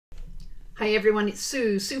Hi everyone, it's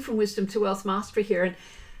Sue from Wisdom to Wealth Mastery here.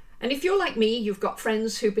 And if you're like me, you've got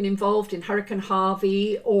friends who've been involved in Hurricane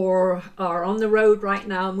Harvey or are on the road right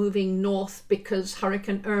now moving north because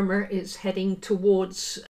Hurricane Irma is heading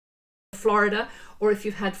towards Florida, or if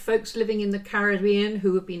you've had folks living in the Caribbean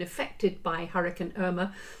who have been affected by Hurricane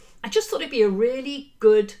Irma, I just thought it'd be a really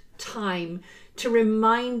good time to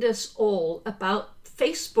remind us all about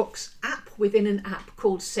Facebook's app within an app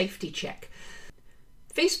called Safety Check.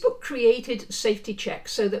 Facebook created Safety Check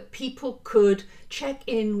so that people could check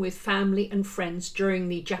in with family and friends during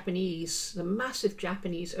the massive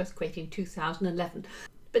Japanese earthquake in 2011.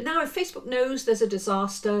 But now if Facebook knows there's a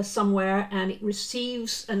disaster somewhere and it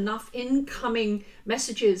receives enough incoming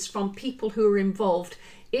messages from people who are involved,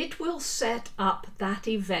 it will set up that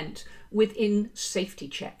event within Safety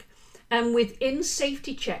Check. And within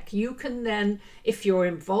Safety Check, you can then, if you're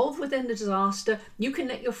involved within the disaster, you can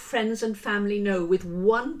let your friends and family know with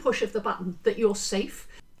one push of the button that you're safe.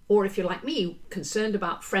 Or if you're like me, concerned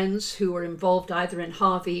about friends who are involved either in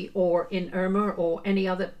Harvey or in Irma or any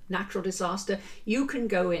other natural disaster, you can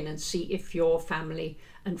go in and see if your family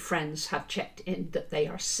and friends have checked in that they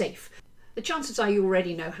are safe. The chances are you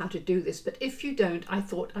already know how to do this, but if you don't, I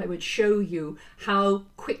thought I would show you how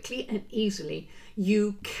quickly and easily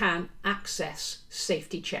you can access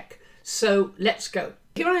Safety Check. So let's go.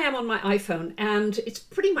 Here I am on my iPhone, and it's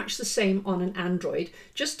pretty much the same on an Android.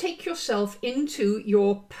 Just take yourself into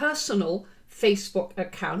your personal Facebook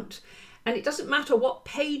account, and it doesn't matter what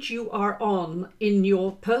page you are on in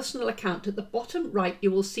your personal account. At the bottom right,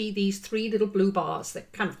 you will see these three little blue bars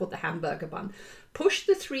that kind of called the hamburger bun. Push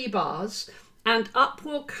the three bars and up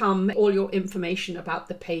will come all your information about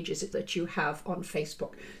the pages that you have on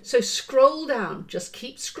Facebook. So scroll down, just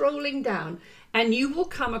keep scrolling down, and you will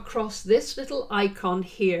come across this little icon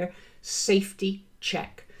here, Safety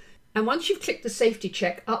Check. And once you've clicked the Safety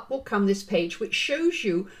Check, up will come this page which shows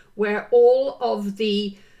you where all of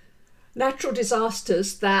the natural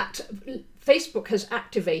disasters that Facebook has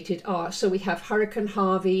activated are. So we have Hurricane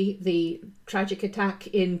Harvey, the tragic attack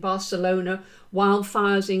in Barcelona,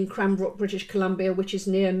 wildfires in Cranbrook, British Columbia, which is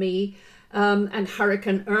near me, and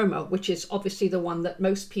Hurricane Irma, which is obviously the one that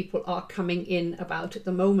most people are coming in about at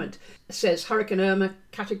the moment. It says Hurricane Irma,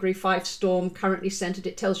 Category 5 storm, currently centered.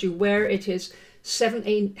 It tells you where it is.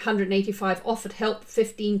 785 offered help,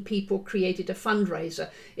 15 people created a fundraiser.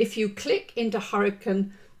 If you click into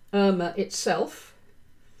Hurricane Irma itself,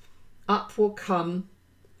 up will come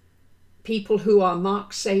people who are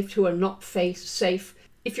marked safe, who are not safe.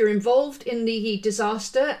 If you're involved in the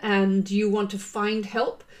disaster and you want to find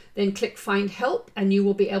help, then click Find Help, and you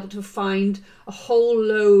will be able to find a whole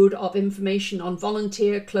load of information on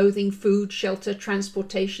volunteer, clothing, food, shelter,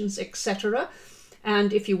 transportations, etc.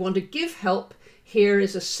 And if you want to give help, here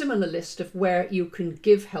is a similar list of where you can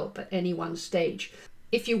give help at any one stage.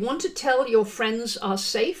 If you want to tell your friends are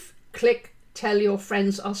safe, click Tell Your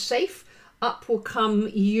Friends Are Safe. Up will come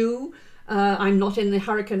you. I'm not in the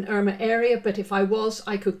Hurricane Irma area, but if I was,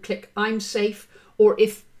 I could click I'm safe. Or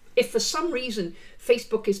if for some reason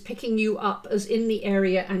Facebook is picking you up as in the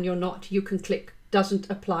area and you're not, you can click Doesn't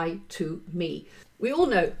Apply to Me. We all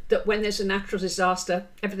know that when there's a natural disaster,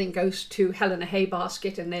 everything goes to hell in a hay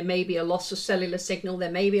basket, and there may be a loss of cellular signal,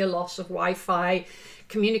 there may be a loss of Wi-Fi,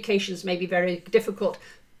 communications may be very difficult,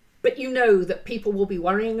 but you know that people will be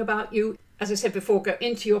worrying about you. As I said before, go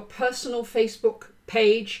into your personal Facebook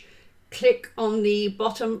page, click on the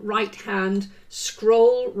bottom right hand,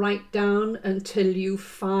 scroll right down until you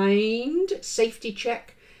find Safety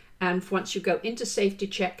Check. And once you go into Safety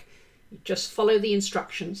Check, you just follow the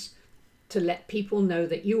instructions to let people know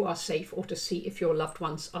that you are safe, or to see if your loved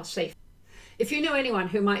ones are safe. If you know anyone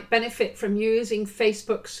who might benefit from using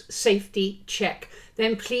Facebook's Safety Check,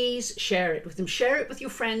 then please share it with them. Share it with your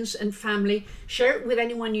friends and family. Share it with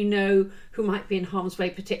anyone you know who might be in harm's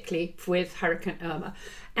way, particularly with Hurricane Irma.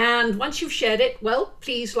 And once you've shared it, well,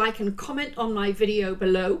 please like and comment on my video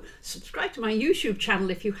below. Subscribe to my YouTube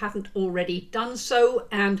channel if you haven't already done so.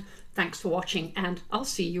 And thanks for watching, and I'll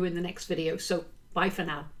see you in the next video. So bye for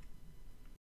now.